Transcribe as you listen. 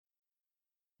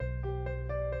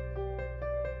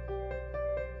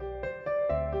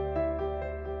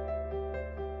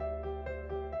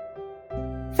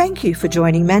Thank you for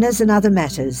joining Manners and Other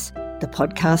Matters, the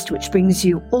podcast which brings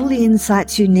you all the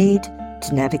insights you need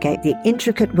to navigate the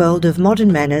intricate world of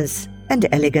modern manners and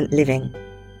elegant living.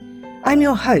 I'm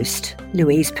your host,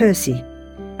 Louise Percy,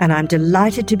 and I'm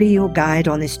delighted to be your guide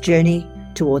on this journey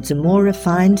towards a more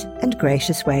refined and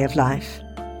gracious way of life.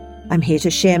 I'm here to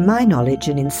share my knowledge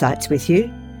and insights with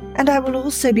you, and I will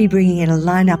also be bringing in a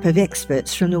lineup of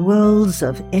experts from the worlds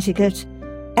of etiquette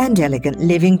and elegant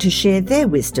living to share their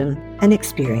wisdom and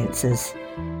experiences.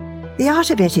 The art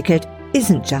of etiquette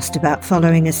isn't just about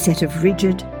following a set of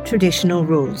rigid, traditional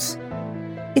rules.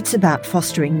 It's about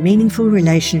fostering meaningful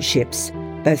relationships,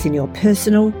 both in your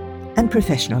personal and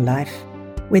professional life,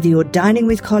 whether you're dining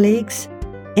with colleagues,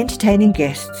 entertaining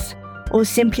guests, or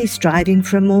simply striving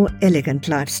for a more elegant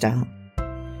lifestyle.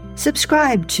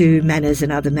 Subscribe to Manners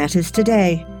and Other Matters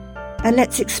today, and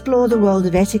let's explore the world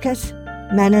of etiquette,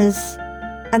 manners,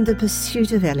 and the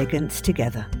pursuit of elegance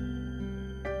together.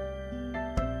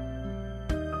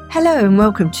 Hello and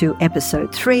welcome to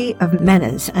episode 3 of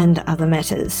Manners and Other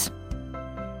Matters.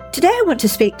 Today I want to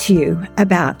speak to you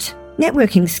about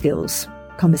networking skills,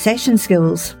 conversation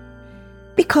skills,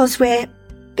 because we're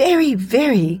very,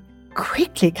 very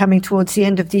quickly coming towards the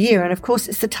end of the year, and of course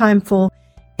it's the time for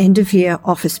end-of-year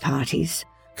office parties,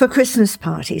 for Christmas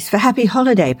parties, for happy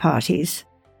holiday parties.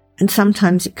 And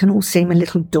sometimes it can all seem a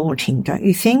little daunting, don't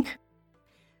you think?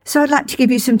 So I'd like to give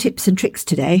you some tips and tricks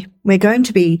today. We're going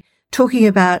to be talking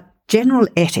about general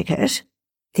etiquette,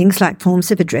 things like forms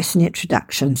of address and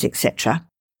introductions, etc.,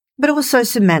 but also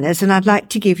some manners, and I'd like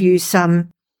to give you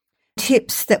some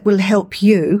tips that will help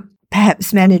you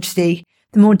perhaps manage the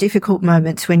more difficult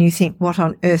moments when you think, what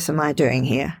on earth am I doing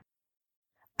here?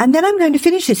 And then I'm going to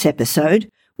finish this episode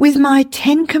with my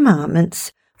 10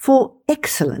 commandments for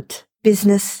excellent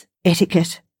business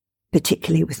etiquette,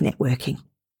 particularly with networking.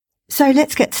 So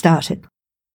let's get started.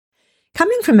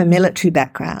 Coming from a military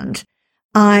background,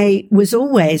 I was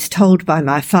always told by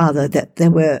my father that there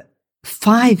were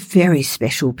 5 very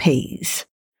special P's,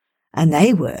 and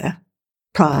they were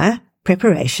prior,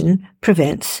 preparation,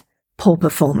 prevents, poor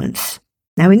performance.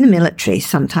 Now in the military,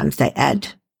 sometimes they add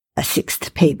a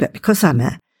 6th P, but because I'm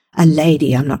a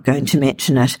lady, I'm not going to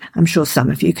mention it. I'm sure some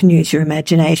of you can use your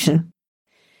imagination.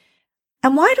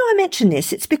 And why do I mention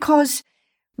this? It's because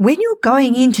when you're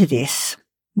going into this,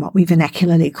 what we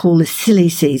vernacularly call the silly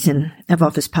season of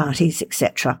office parties,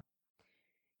 etc.,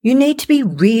 you need to be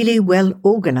really well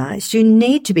organised. You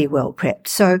need to be well prepped.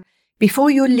 So before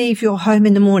you leave your home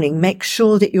in the morning, make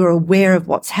sure that you're aware of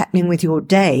what's happening with your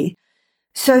day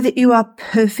so that you are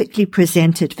perfectly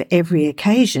presented for every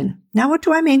occasion. Now, what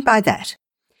do I mean by that?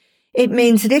 It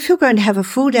means that if you're going to have a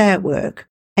full day at work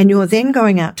and you're then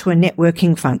going out to a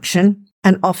networking function,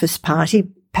 an office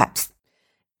party, perhaps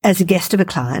as a guest of a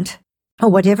client, or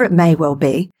whatever it may well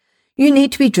be, you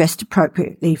need to be dressed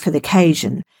appropriately for the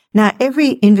occasion. Now,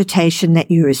 every invitation that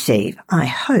you receive, I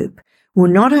hope, will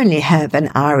not only have an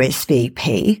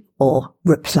RSVP or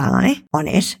reply on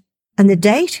it, and the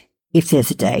date, if there's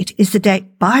a date, is the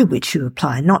date by which you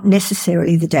reply, not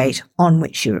necessarily the date on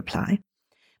which you reply,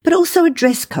 but also a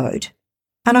dress code.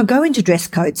 And I'll go into dress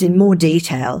codes in more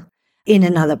detail in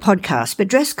another podcast, but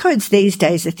dress codes these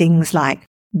days are things like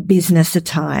business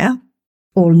attire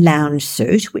or lounge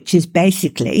suit, which is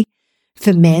basically,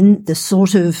 for men, the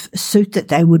sort of suit that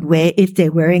they would wear if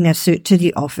they're wearing a suit to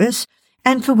the office,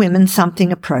 and for women,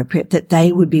 something appropriate that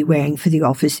they would be wearing for the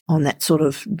office on that sort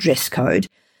of dress code.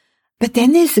 But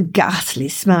then there's the ghastly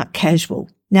smart casual.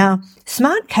 Now,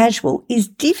 smart casual is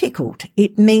difficult.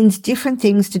 It means different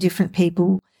things to different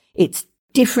people. It's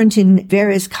different in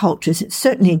various cultures. It's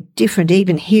certainly different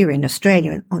even here in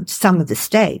Australia and on some of the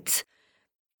states,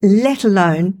 let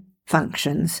alone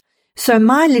functions. So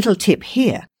my little tip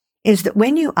here is that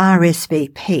when you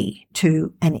RSVP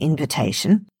to an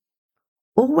invitation,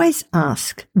 always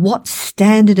ask what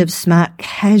standard of smart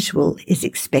casual is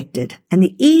expected. And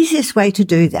the easiest way to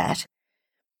do that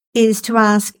is to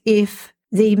ask if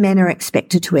the men are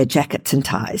expected to wear jackets and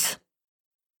ties.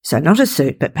 So not a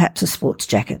suit, but perhaps a sports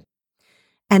jacket.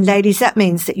 And ladies, that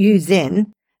means that you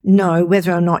then know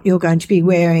whether or not you're going to be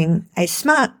wearing a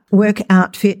smart work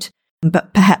outfit,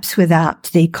 but perhaps without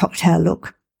the cocktail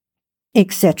look,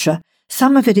 etc.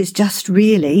 Some of it is just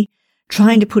really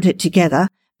trying to put it together,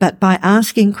 but by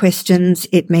asking questions,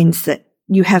 it means that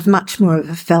you have much more of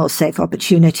a fail-safe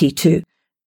opportunity to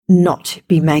not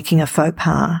be making a faux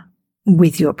pas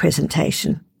with your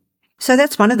presentation. So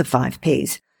that's one of the 5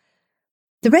 Ps.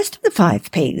 The rest of the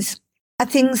 5 Ps are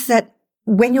things that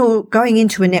when you're going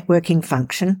into a networking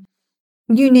function,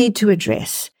 you need to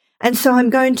address. And so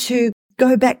I'm going to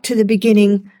go back to the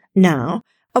beginning now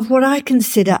of what I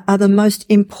consider are the most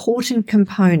important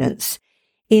components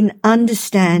in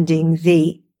understanding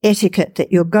the etiquette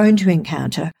that you're going to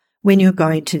encounter when you're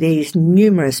going to these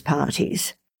numerous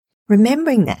parties.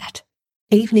 Remembering that,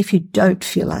 even if you don't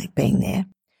feel like being there,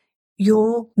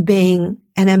 you're being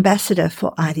an ambassador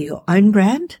for either your own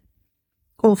brand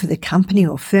or for the company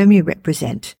or firm you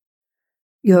represent.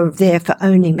 You're there for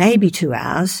only maybe 2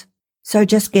 hours, so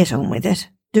just get on with it.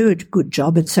 Do a good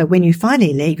job. And so when you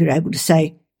finally leave, you're able to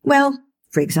say, well,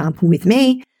 for example, with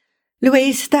me,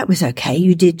 Louise, that was okay.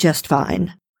 You did just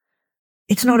fine.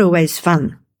 It's not always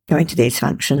fun going to these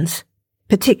functions,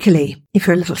 particularly if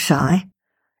you're a little shy,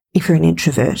 if you're an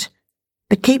introvert.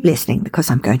 But keep listening because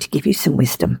I'm going to give you some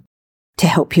wisdom to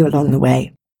help you along the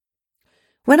way.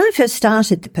 When I first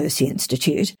started the Percy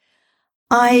Institute,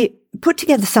 I put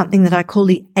together something that I call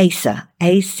the ACER,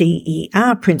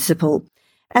 A-C-E-R principle,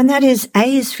 and that is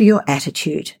A is for your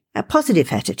attitude, a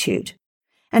positive attitude,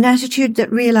 an attitude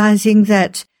that realizing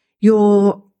that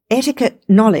your etiquette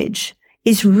knowledge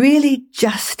is really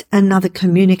just another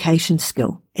communication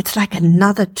skill. It's like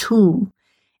another tool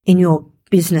in your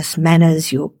business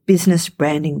manners, your business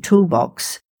branding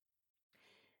toolbox.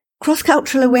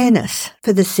 Cross-cultural awareness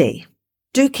for the C.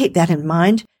 Do keep that in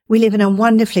mind. We live in a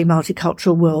wonderfully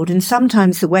multicultural world, and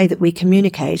sometimes the way that we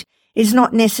communicate is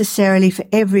not necessarily for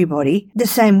everybody the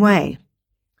same way.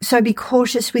 So be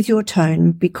cautious with your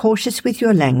tone, be cautious with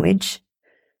your language,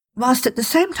 whilst at the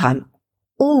same time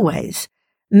always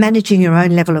managing your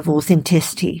own level of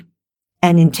authenticity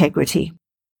and integrity.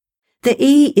 The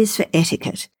E is for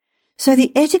etiquette. So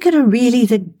the etiquette are really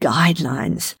the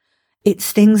guidelines.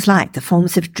 It's things like the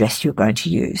forms of dress you're going to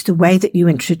use, the way that you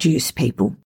introduce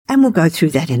people. And we'll go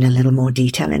through that in a little more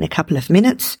detail in a couple of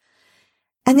minutes.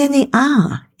 And then the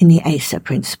R in the ACER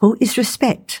principle is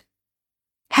respect.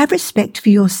 Have respect for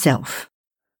yourself,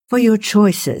 for your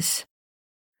choices,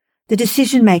 the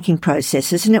decision-making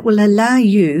processes, and it will allow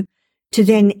you to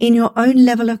then, in your own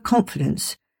level of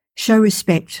confidence, show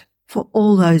respect for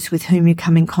all those with whom you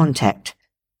come in contact,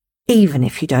 even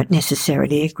if you don't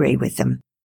necessarily agree with them.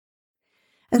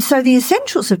 And so the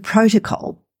essentials of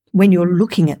protocol, when you're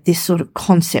looking at this sort of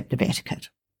concept of etiquette,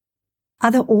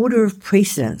 are the order of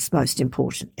precedence, most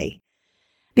importantly,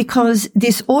 because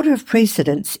this order of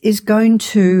precedence is going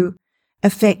to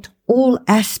affect all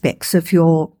aspects of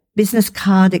your business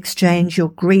card exchange, your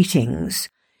greetings,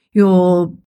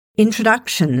 your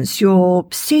introductions, your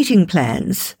seating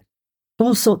plans,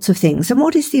 all sorts of things. And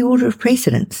what is the order of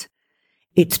precedence?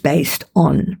 It's based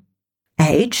on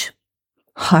age,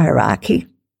 hierarchy.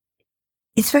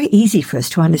 It's very easy for us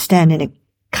to understand in a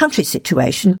country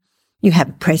situation. You have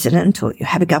a president or you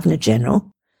have a governor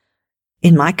general.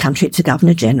 In my country, it's a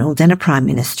governor general, then a prime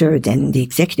minister, then the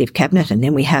executive cabinet, and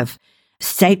then we have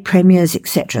state premiers,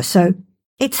 etc. So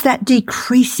it's that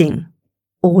decreasing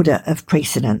order of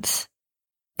precedence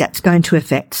that's going to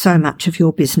affect so much of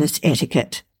your business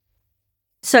etiquette.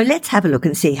 So let's have a look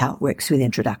and see how it works with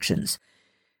introductions.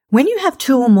 When you have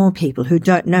 2 or more people who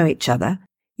don't know each other,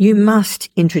 you must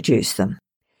introduce them.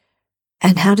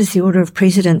 And how does the order of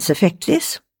precedence affect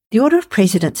this? The order of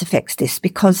precedence affects this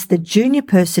because the junior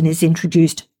person is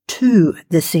introduced to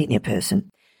the senior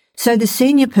person. So the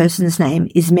senior person's name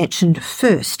is mentioned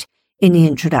first in the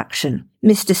introduction.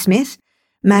 Mr. Smith,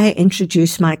 may I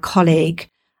introduce my colleague,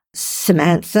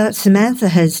 Samantha. Samantha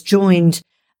has joined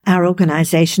our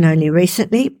organisation only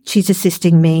recently. She's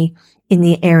assisting me in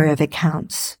the area of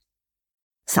accounts.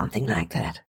 Something like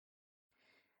that.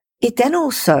 It then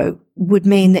also would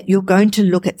mean that you're going to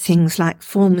look at things like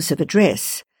forms of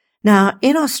address. Now,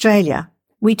 in Australia,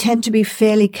 we tend to be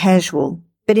fairly casual,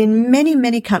 but in many,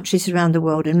 many countries around the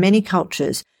world and many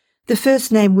cultures, the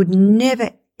first name would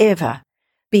never, ever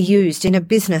be used in a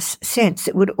business sense.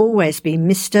 It would always be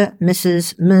Mr.,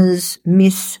 Mrs., Ms.,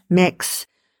 Miss, Mex,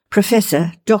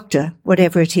 Professor, Doctor,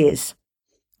 whatever it is,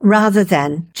 rather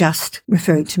than just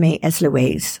referring to me as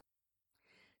Louise.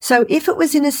 So if it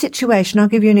was in a situation, I'll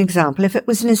give you an example, if it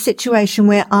was in a situation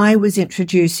where I was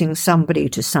introducing somebody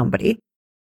to somebody,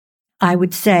 I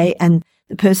would say, and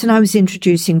the person I was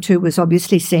introducing to was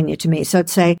obviously senior to me, so I'd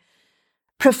say,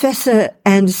 Professor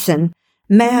Anderson,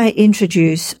 may I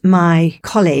introduce my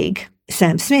colleague,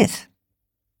 Sam Smith?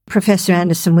 Professor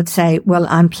Anderson would say, well,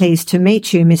 I'm pleased to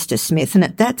meet you, Mr. Smith. And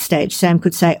at that stage, Sam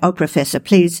could say, oh, Professor,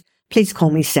 please call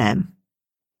me Sam.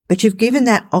 But you've given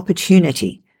that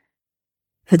opportunity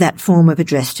for that form of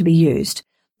address to be used.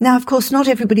 Now, of course, not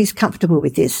everybody's comfortable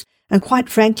with this. And quite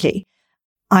frankly,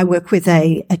 I work with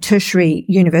a tertiary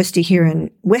university here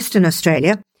in Western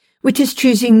Australia, which is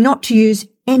choosing not to use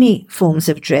any forms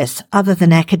of dress other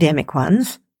than academic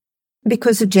ones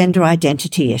because of gender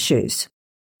identity issues.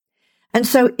 And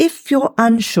so if you're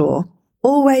unsure,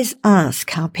 always ask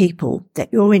how people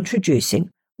that you're introducing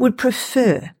would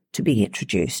prefer to be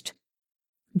introduced.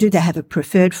 Do they have a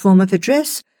preferred form of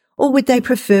address, or would they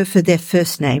prefer for their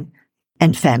first name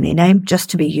and family name just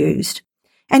to be used?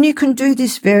 And you can do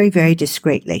this very, very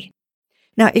discreetly.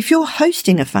 Now, if you're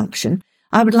hosting a function,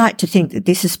 I would like to think that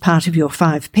this is part of your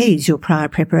 5 Ps, your prior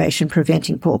preparation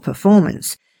preventing poor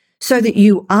performance, so that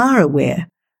you are aware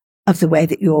of the way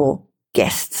that your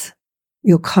guests,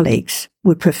 your colleagues,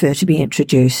 would prefer to be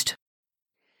introduced.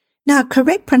 Now,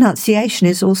 correct pronunciation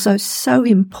is also so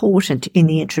important in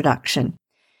the introduction.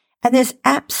 And there's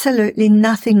absolutely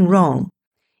nothing wrong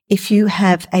if you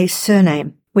have a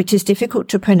surname which is difficult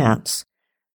to pronounce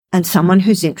and someone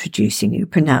who's introducing you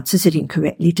pronounces it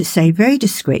incorrectly, to say very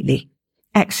discreetly,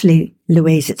 actually,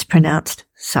 Louise, it's pronounced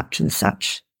such and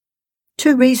such.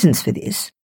 2 reasons for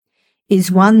this is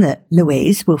one, that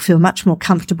Louise will feel much more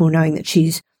comfortable knowing that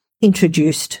she's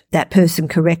introduced that person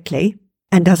correctly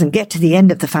and doesn't get to the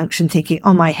end of the function thinking,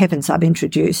 oh my heavens, I've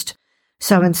introduced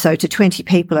so-and-so to 20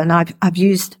 people and I've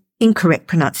used incorrect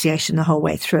pronunciation the whole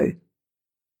way through.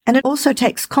 And it also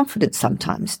takes confidence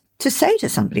sometimes to say to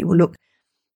somebody, well, look,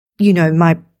 you know,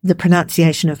 the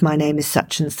pronunciation of my name is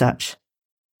such and such.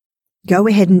 Go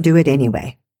ahead and do it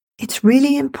anyway. It's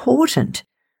really important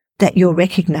that you're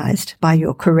recognized by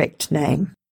your correct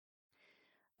name.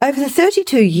 Over the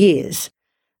 32 years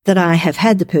that I have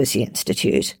had the Percy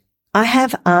Institute, I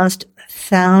have asked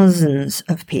thousands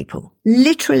of people,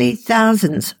 literally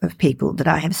thousands of people that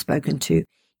I have spoken to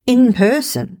in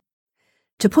person,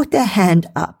 to put their hand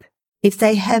up if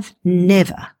they have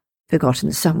never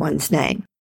forgotten someone's name.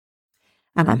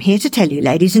 And I'm here to tell you,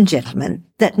 ladies and gentlemen,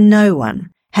 that no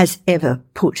one has ever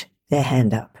put their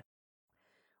hand up.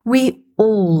 We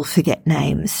all forget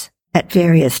names at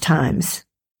various times.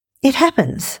 It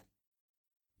happens.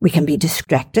 We can be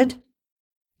distracted.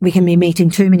 We can be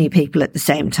meeting too many people at the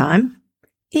same time.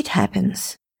 It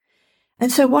happens.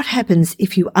 And so what happens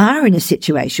if you are in a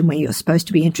situation where you're supposed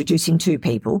to be introducing 2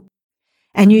 people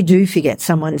and you do forget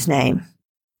someone's name?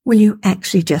 Will you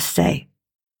actually just say,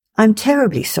 I'm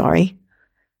terribly sorry.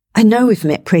 I know we've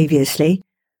met previously,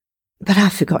 but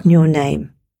I've forgotten your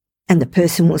name. And the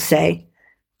person will say,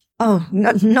 oh,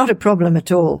 not a problem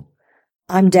at all.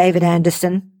 I'm David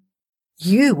Anderson.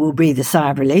 You will breathe a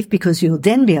sigh of relief, because you'll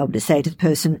then be able to say to the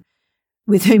person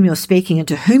with whom you're speaking and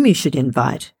to whom you should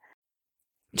invite,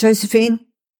 Josephine,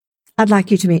 I'd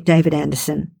like you to meet David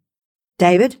Anderson.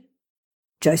 David,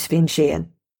 Josephine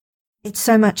Sheehan. It's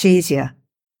so much easier.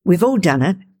 We've all done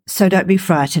it, so don't be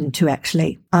frightened to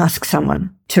actually ask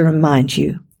someone to remind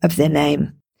you of their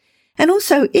name. And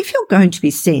also, if you're going to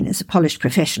be seen as a polished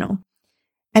professional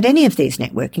at any of these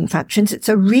networking functions, it's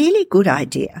a really good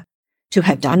idea to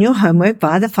have done your homework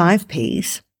via the 5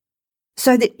 Ps,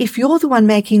 so that if you're the one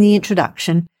making the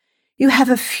introduction, you have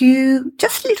a few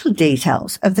just little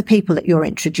details of the people that you're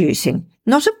introducing,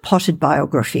 not a potted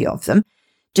biography of them,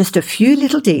 just a few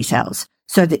little details,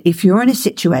 so that if you're in a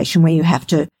situation where you have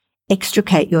to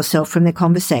extricate yourself from the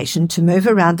conversation to move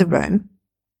around the room,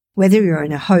 whether you're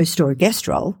in a host or a guest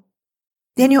role,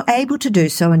 then you're able to do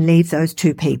so and leave those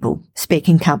 2 people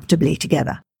speaking comfortably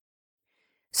together.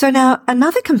 So now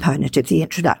another component of the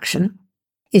introduction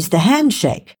is the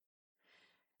handshake.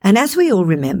 And as we all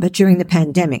remember, during the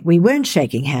pandemic, we weren't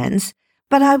shaking hands,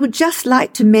 but I would just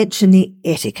like to mention the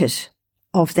etiquette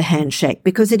of the handshake,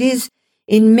 because it is,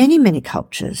 in many, many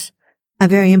cultures, a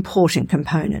very important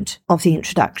component of the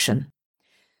introduction.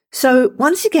 So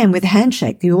once again, with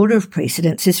handshake, the order of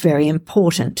precedence is very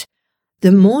important.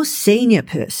 The more senior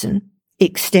person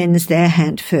extends their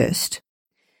hand first.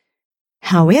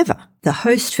 However, the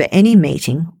host for any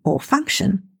meeting or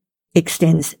function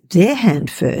extends their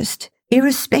hand first,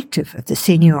 irrespective of the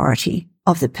seniority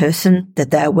of the person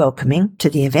that they are welcoming to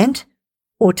the event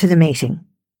or to the meeting.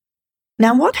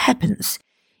 Now, what happens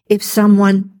if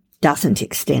someone doesn't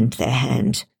extend their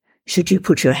hand? Should you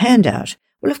put your hand out?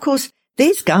 Well, of course,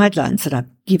 these guidelines that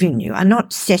I'm giving you are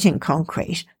not set in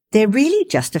concrete. They're really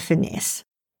just a finesse.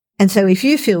 And so if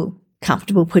you feel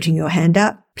comfortable putting your hand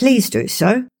out, please do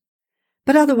so.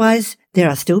 But otherwise, there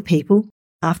are still people,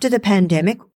 after the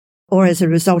pandemic or as a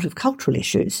result of cultural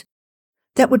issues,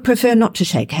 that would prefer not to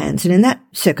shake hands. And in that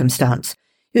circumstance,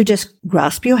 you just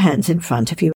grasp your hands in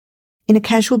front of you in a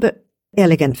casual but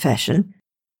elegant fashion,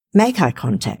 make eye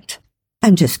contact,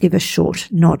 and just give a short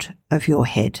nod of your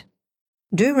head.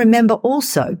 Do remember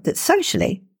also that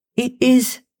socially, it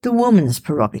is the woman's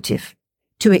prerogative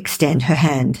to extend her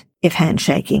hand if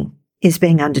handshaking is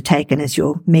being undertaken as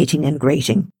you're meeting and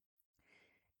greeting.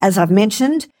 As I've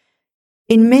mentioned,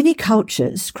 in many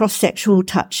cultures, cross-sexual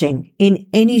touching in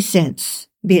any sense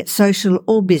be it social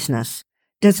or business,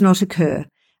 does not occur.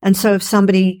 And so if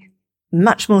somebody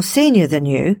much more senior than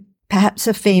you, perhaps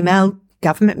a female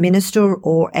government minister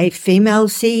or a female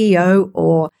CEO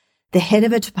or the head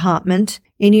of a department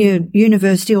in your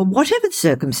university or whatever the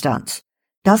circumstance,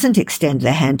 doesn't extend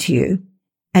their hand to you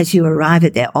as you arrive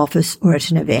at their office or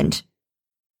at an event,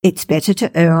 it's better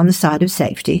to err on the side of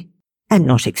safety and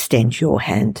not extend your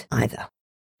hand either.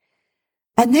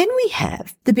 And then we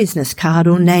have the business card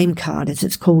or name card, as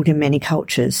it's called in many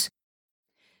cultures.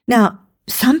 Now,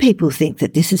 some people think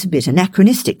that this is a bit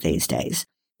anachronistic these days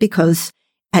because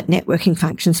at networking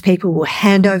functions, people will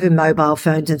hand over mobile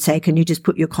phones and say, can you just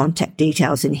put your contact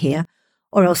details in here?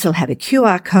 Or else they'll have a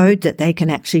QR code that they can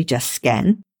actually just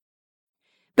scan.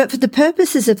 But for the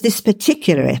purposes of this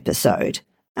particular episode,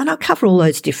 and I'll cover all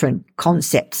those different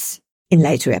concepts in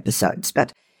later episodes,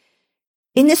 but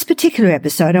in this particular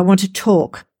episode, I want to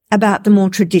talk about the more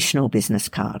traditional business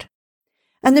card.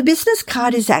 And the business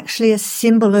card is actually a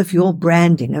symbol of your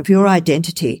branding, of your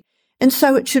identity. And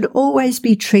so it should always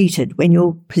be treated when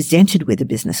you're presented with a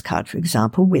business card, for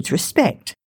example, with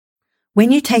respect.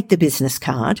 When you take the business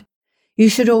card, you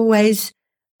should always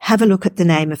have a look at the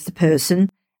name of the person,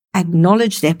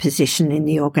 acknowledge their position in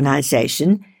the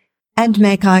organisation, and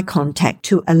make eye contact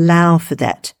to allow for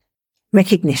that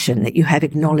recognition that you have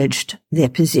acknowledged their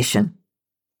position.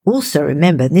 Also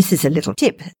remember, and this is a little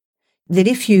tip, that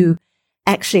if you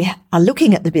actually are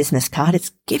looking at the business card,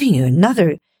 it's giving you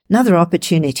another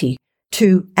opportunity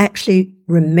to actually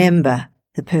remember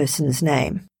the person's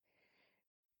name.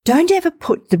 Don't ever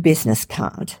put the business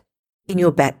card in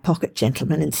your back pocket,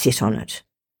 gentlemen, and sit on it,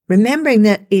 remembering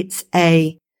that it's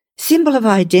a symbol of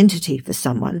identity for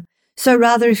someone. So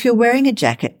rather, if you're wearing a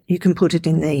jacket, you can put it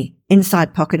in the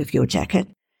inside pocket of your jacket.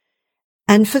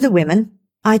 And for the women,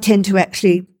 I tend to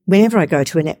actually, whenever I go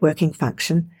to a networking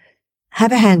function,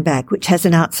 have a handbag which has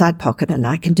an outside pocket and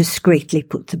I can discreetly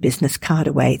put the business card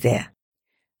away there.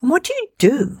 And what do you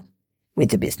do with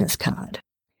the business card?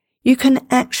 You can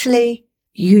actually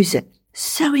use it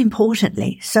so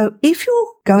importantly. So if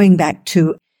you're going back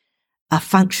to a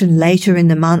function later in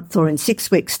the month or in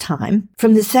 6 weeks' time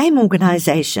from the same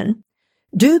organisation,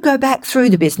 do go back through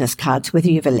the business cards,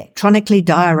 whether you've electronically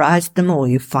diarised them or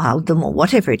you've filed them or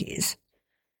whatever it is.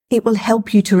 It will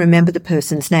help you to remember the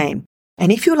person's name.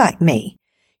 And if you're like me,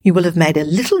 you will have made a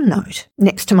little note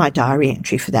next to my diary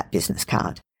entry for that business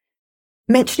card,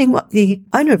 mentioning what the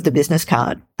owner of the business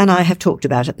card and I have talked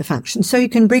about at the function, so you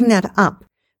can bring that up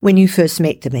when you first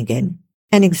meet them again.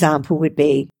 An example would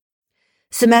be,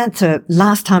 Samantha,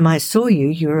 last time I saw you,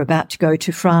 you were about to go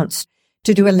to France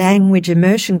to do a language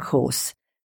immersion course.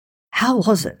 How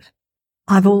was it?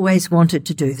 I've always wanted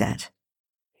to do that.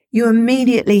 You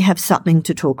immediately have something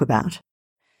to talk about.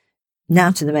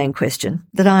 Now to the main question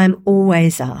that I am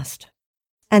always asked,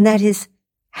 and that is,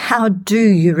 how do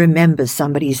you remember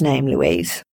somebody's name,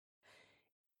 Louise?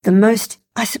 The most,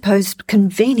 I suppose,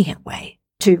 convenient way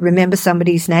to remember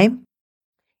somebody's name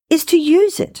is to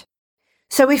use it.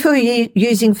 So if we're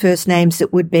using first names,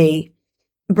 it would be,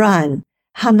 Brian,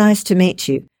 how nice to meet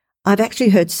you. I've actually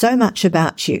heard so much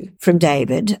about you from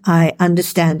David. I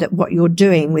understand that what you're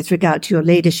doing with regard to your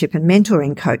leadership and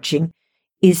mentoring coaching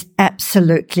is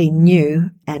absolutely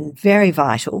new and very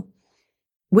vital.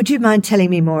 Would you mind telling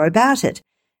me more about it?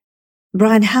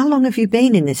 Brian, how long have you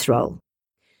been in this role?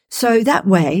 So that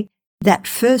way, that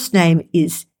first name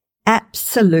is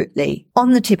absolutely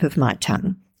on the tip of my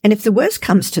tongue. And if the worst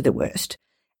comes to the worst,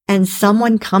 and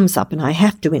someone comes up and I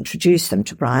have to introduce them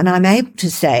to Brian, I'm able to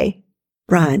say,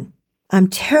 Brian, I'm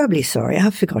terribly sorry,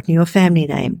 I've forgotten your family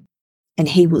name. And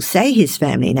he will say his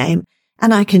family name,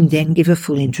 and I can then give a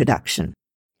full introduction.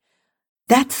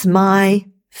 That's my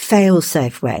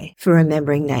fail-safe way for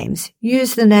remembering names.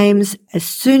 Use the names as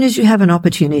soon as you have an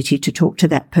opportunity to talk to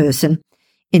that person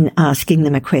in asking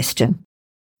them a question.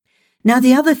 Now,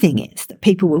 the other thing is that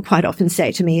people will quite often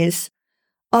say to me is,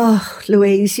 oh,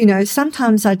 Louise,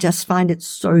 sometimes I just find it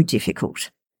so difficult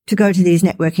to go to these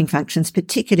networking functions,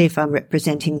 particularly if I'm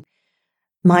representing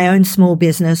my own small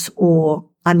business or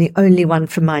I'm the only one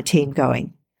from my team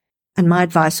going. And my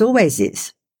advice always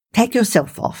is, take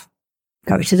yourself off,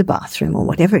 go to the bathroom or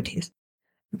whatever it is,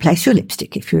 replace your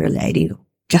lipstick if you're a lady, or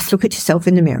just look at yourself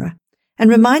in the mirror and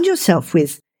remind yourself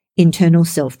with internal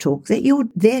self-talk that you're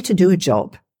there to do a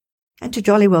job and to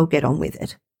jolly well get on with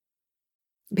it.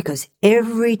 Because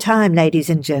every time, ladies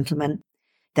and gentlemen,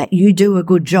 that you do a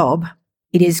good job,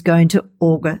 it is going to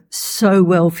augur so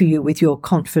well for you with your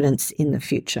confidence in the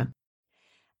future.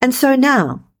 And so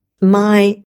now,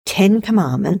 my 10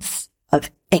 commandments of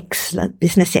excellent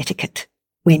business etiquette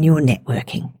when you're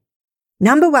networking.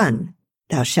 Number 1,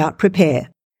 thou shalt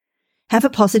prepare. Have a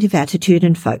positive attitude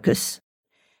and focus.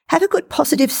 Have a good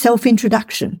positive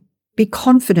self-introduction. Be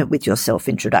confident with your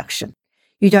self-introduction.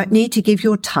 You don't need to give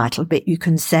your title, but you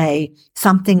can say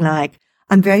something like,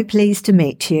 I'm very pleased to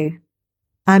meet you.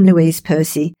 I'm Louise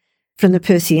Percy from the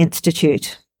Percy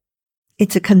Institute.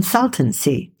 It's a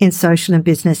consultancy in social and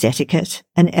business etiquette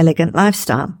and elegant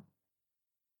lifestyle.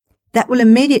 That will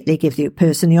immediately give the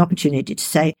person the opportunity to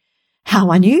say,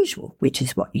 how unusual, which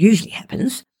is what usually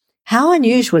happens. How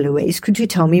unusual, Louise, could you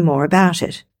tell me more about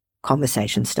it?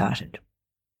 Conversation started.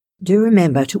 Do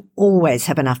remember to always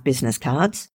have enough business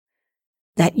cards,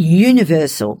 that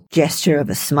universal gesture of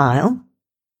a smile,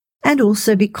 and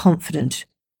also be confident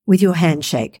with your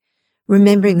handshake,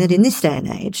 remembering that in this day and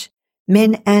age,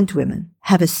 men and women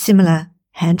have a similar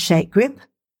handshake grip.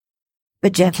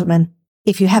 But gentlemen,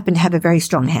 if you happen to have a very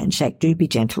strong handshake, do be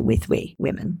gentle with we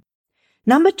women.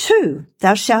 Number 2,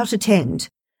 thou shalt attend.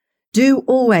 Do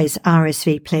always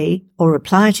RSVP or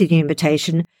reply to the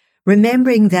invitation,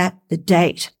 remembering that the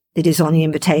date that is on the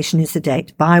invitation is the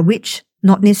date by which,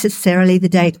 not necessarily the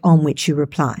date on which you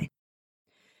reply.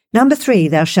 Number 3,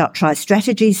 thou shalt try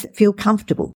strategies that feel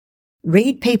comfortable.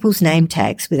 Read people's name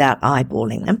tags without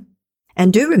eyeballing them.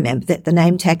 And do remember that the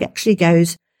name tag actually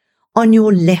goes on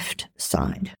your left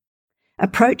side.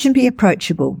 Approach and be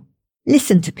approachable.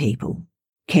 Listen to people.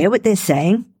 Care what they're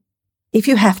saying. If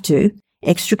you have to,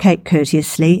 extricate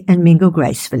courteously and mingle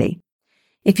gracefully.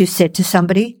 If you've said to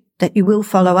somebody that you will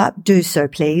follow up, do so,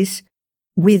 please,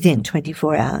 within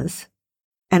 24 hours.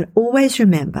 And always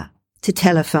remember to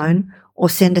telephone or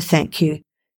send a thank you,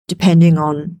 depending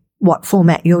on what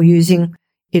format you're using.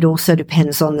 It also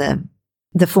depends on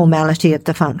the formality of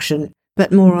the function,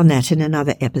 but more on that in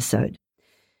another episode.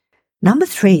 Number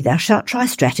 3, thou shalt try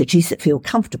strategies that feel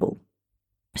comfortable.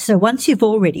 So once you've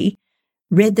already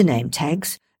read the name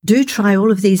tags, do try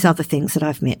all of these other things that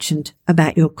I've mentioned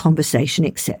about your conversation,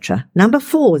 etc. Number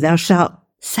 4, thou shalt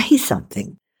say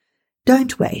something.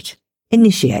 Don't wait.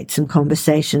 Initiate some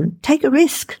conversation. Take a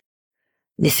risk.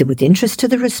 Listen with interest to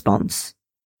the response.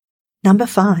 Number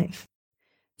 5,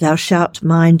 thou shalt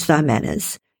mind thy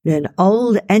manners. Learn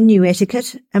old and new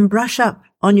etiquette and brush up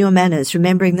on your manners,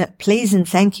 remembering that please and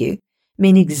thank you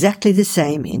mean exactly the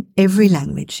same in every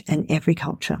language and every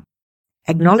culture.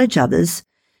 Acknowledge others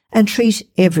and treat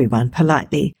everyone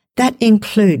politely. That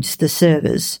includes the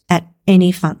servers at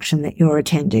any function that you're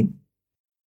attending.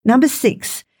 Number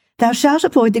 6, thou shalt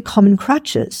avoid the common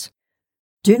crutches.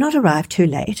 Do not arrive too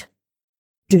late.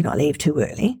 Do not leave too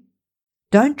early.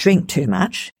 Don't drink too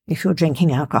much. If you're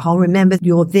drinking alcohol, remember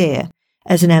you're there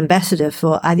as an ambassador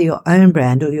for either your own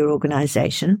brand or your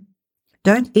organisation.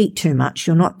 Don't eat too much.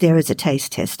 You're not there as a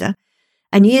taste tester.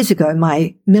 And years ago,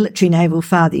 my military naval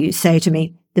father used to say to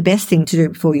me, the best thing to do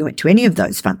before you went to any of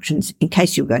those functions, in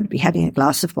case you were going to be having a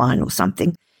glass of wine or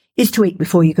something, is to eat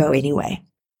before you go anyway.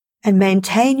 And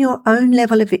maintain your own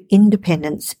level of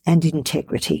independence and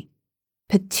integrity,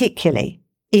 particularly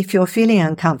if you're feeling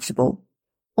uncomfortable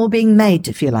or being made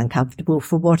to feel uncomfortable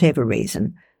for whatever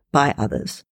reason by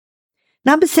others.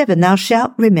 Number 7, thou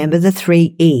shalt remember the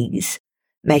 3 E's.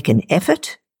 Make an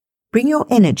effort, bring your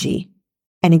energy,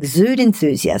 and exude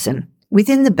enthusiasm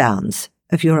within the bounds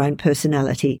of your own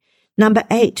personality. Number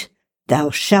 8,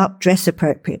 thou shalt dress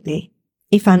appropriately.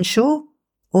 If unsure,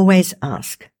 always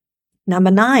ask.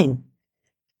 Number 9,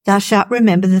 thou shalt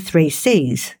remember the 3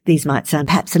 C's. These might sound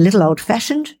perhaps a little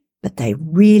old-fashioned, but they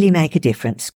really make a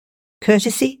difference.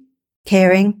 Courtesy,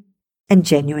 caring, and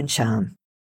genuine charm.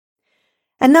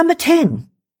 And number 10,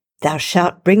 thou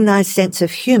shalt bring thy sense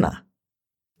of humour,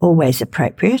 always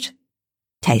appropriate,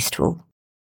 tasteful,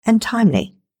 and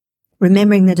timely,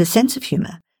 remembering that a sense of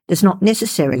humour does not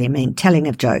necessarily mean telling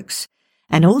of jokes.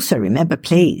 And also remember,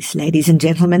 please, ladies and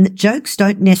gentlemen, that jokes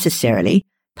don't necessarily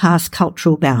pass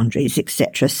cultural boundaries,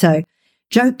 etc. So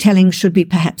joke telling should be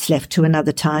perhaps left to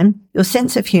another time. Your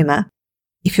sense of humour,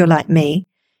 if you're like me,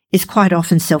 is quite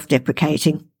often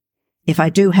self-deprecating. If I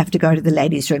do have to go to the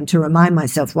ladies' room to remind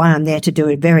myself why I'm there to do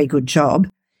a very good job,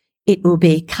 it will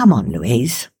be, come on,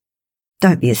 Louise.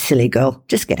 Don't be a silly girl.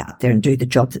 Just get out there and do the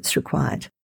job that's required.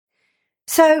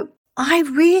 So I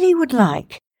really would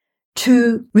like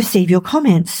to receive your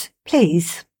comments,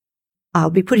 please. I'll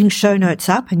be putting show notes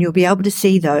up and you'll be able to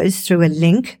see those through a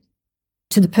link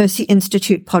to the Percy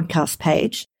Institute podcast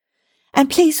page. And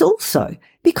please also,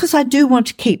 because I do want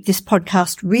to keep this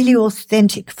podcast really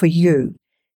authentic for you,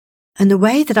 and the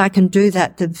way that I can do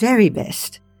that the very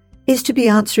best is to be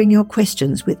answering your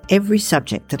questions with every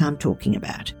subject that I'm talking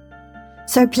about.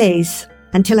 So please,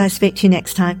 until I speak to you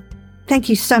next time, thank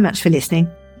you so much for listening.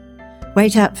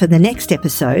 Wait out for the next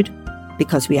episode,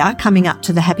 because we are coming up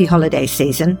to the happy holiday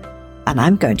season, and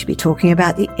I'm going to be talking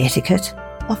about the etiquette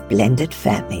of blended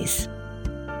families.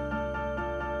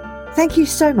 Thank you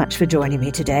so much for joining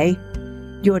me today.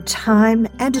 Your time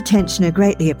and attention are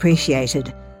greatly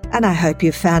appreciated, and I hope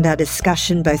you've found our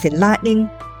discussion both enlightening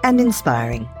and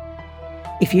inspiring.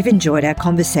 If you've enjoyed our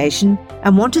conversation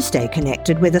and want to stay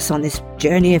connected with us on this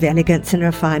journey of elegance and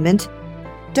refinement,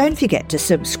 don't forget to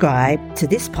subscribe to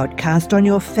this podcast on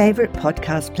your favourite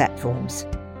podcast platforms.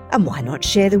 And why not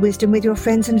share the wisdom with your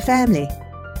friends and family?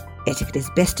 Etiquette is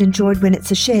best enjoyed when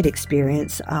it's a shared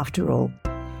experience, after all.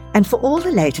 And for all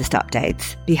the latest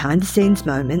updates, behind-the-scenes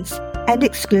moments, and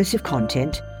exclusive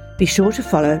content, be sure to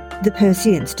follow the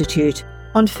Percy Institute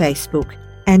on Facebook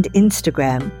and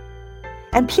Instagram.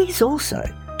 And please also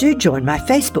do join my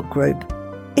Facebook group.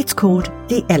 It's called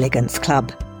The Elegance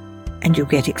Club, and you'll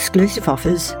get exclusive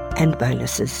offers and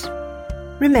bonuses.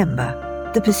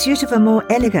 Remember, the pursuit of a more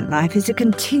elegant life is a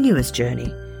continuous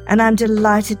journey, and I'm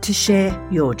delighted to share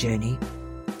your journey.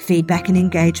 Feedback and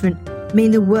engagement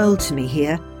mean the world to me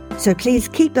here, so please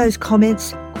keep those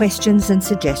comments, questions and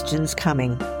suggestions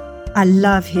coming. I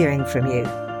love hearing from you.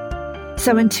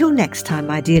 So until next time,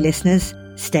 my dear listeners,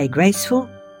 stay graceful,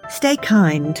 stay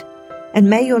kind, and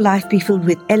may your life be filled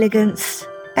with elegance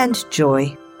and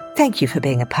joy. Thank you for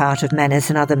being a part of Manners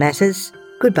and Other Matters.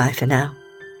 Goodbye for now.